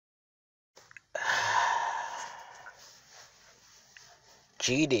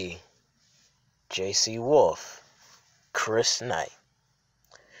GD, JC Wolf, Chris Knight.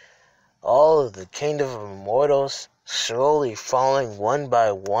 All of the Kingdom of Immortals slowly falling one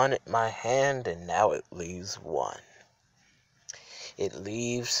by one at my hand, and now it leaves one. It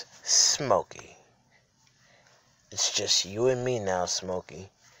leaves Smokey. It's just you and me now, Smokey.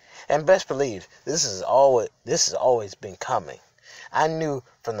 And best believe, this has always been coming. I knew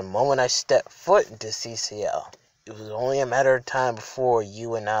from the moment I stepped foot into CCL, it was only a matter of time before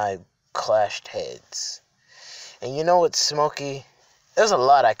you and I clashed heads. And you know what, Smokey? There's a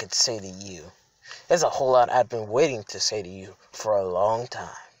lot I could say to you. There's a whole lot I've been waiting to say to you for a long time.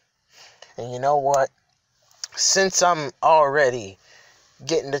 And you know what? Since I'm already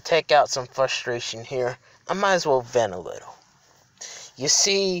getting to take out some frustration here, I might as well vent a little. You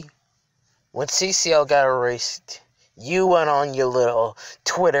see, when CCL got erased, you went on your little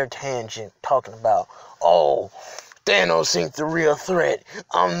Twitter tangent talking about, oh, Thanos ain't the real threat,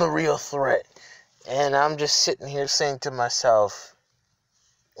 I'm the real threat. And I'm just sitting here saying to myself,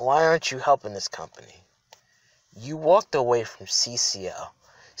 why aren't you helping this company? You walked away from CCL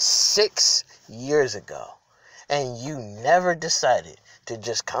 6 years ago, and you never decided to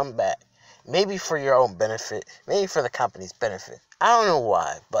just come back. Maybe for your own benefit, maybe for the company's benefit. I don't know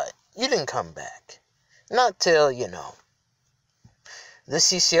why, but you didn't come back. Not till, the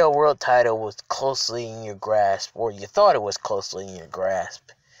CCL World title was closely in your grasp, or you thought it was closely in your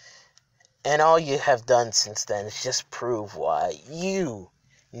grasp. And all you have done since then is just prove why you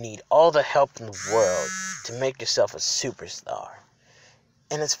need all the help in the world to make yourself a superstar.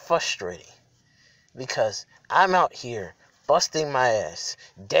 And it's frustrating, because I'm out here busting my ass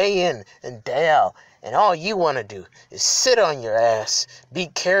day in and day out, and all you want to do is sit on your ass, be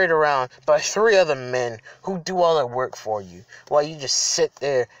carried around by 3 other men who do all the work for you, while you just sit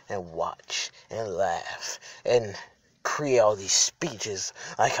there and watch and laugh and create all these speeches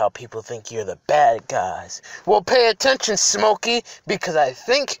like how people think you're the bad guys. Well, pay attention, Smokey, because I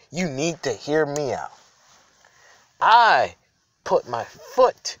think you need to hear me out. I put my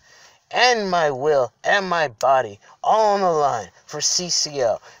foot and my will and my body all on the line for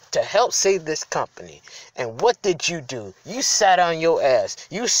CCL to help save this company. And what did you do? You sat on your ass.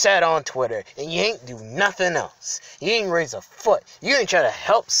 You sat on Twitter, and you ain't do nothing else. You ain't raise a foot. You ain't try to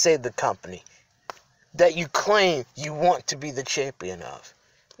help save the company that you claim you want to be the champion of.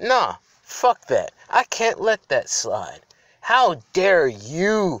 Nah, fuck that. I can't let that slide. How dare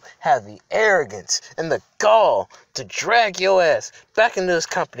you have the arrogance and the gall to drag your ass back into this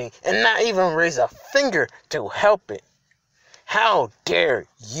company and not even raise a finger to help it? How dare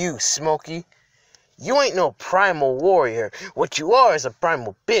you, Smokey? You ain't no primal warrior. What you are is a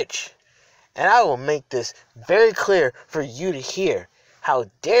primal bitch. And I will make this very clear for you to hear. How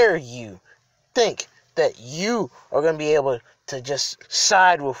dare you think that you are going to be able to just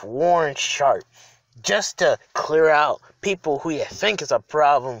side with Warren Sharp just to clear out people who you think is a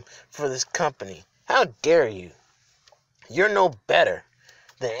problem for this company? How dare you? You're no better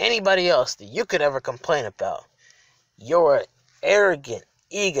than anybody else that you could ever complain about. You're an arrogant,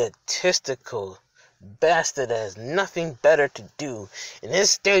 egotistical bastard that has nothing better to do in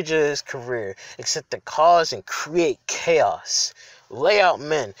this stage of his career except to cause and create chaos. Lay out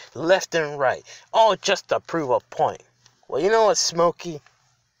men left and right, all just to prove a point. Well, you know what, Smokey?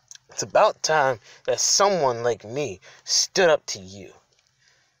 It's about time that someone like me stood up to you.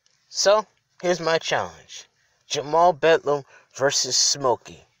 So, here's my challenge. Jamal Bedlam versus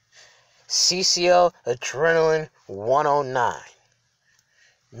Smokey. CCL Adrenaline 109.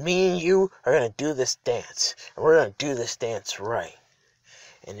 Me and you are going to do this dance. And we're going to do this dance right.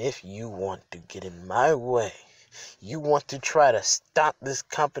 And if you want to get in my way, you want to try to stop this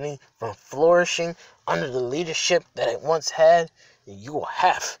company from flourishing under the leadership that it once had, then you will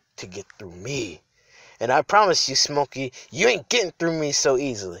have to get through me. And I promise you, Smokey, you ain't getting through me so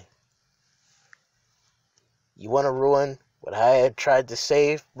easily. You want to ruin what I had tried to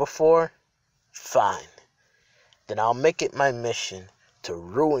save before? Fine. Then I'll make it my mission to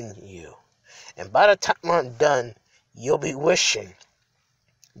ruin you. And by the time I'm done, you'll be wishing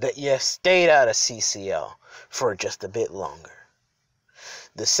that you stayed out of CCL for just a bit longer.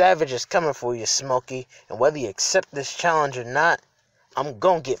 The Savage is coming for you, Smokey, and whether you accept this challenge or not, I'm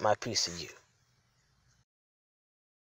gonna get my piece of you.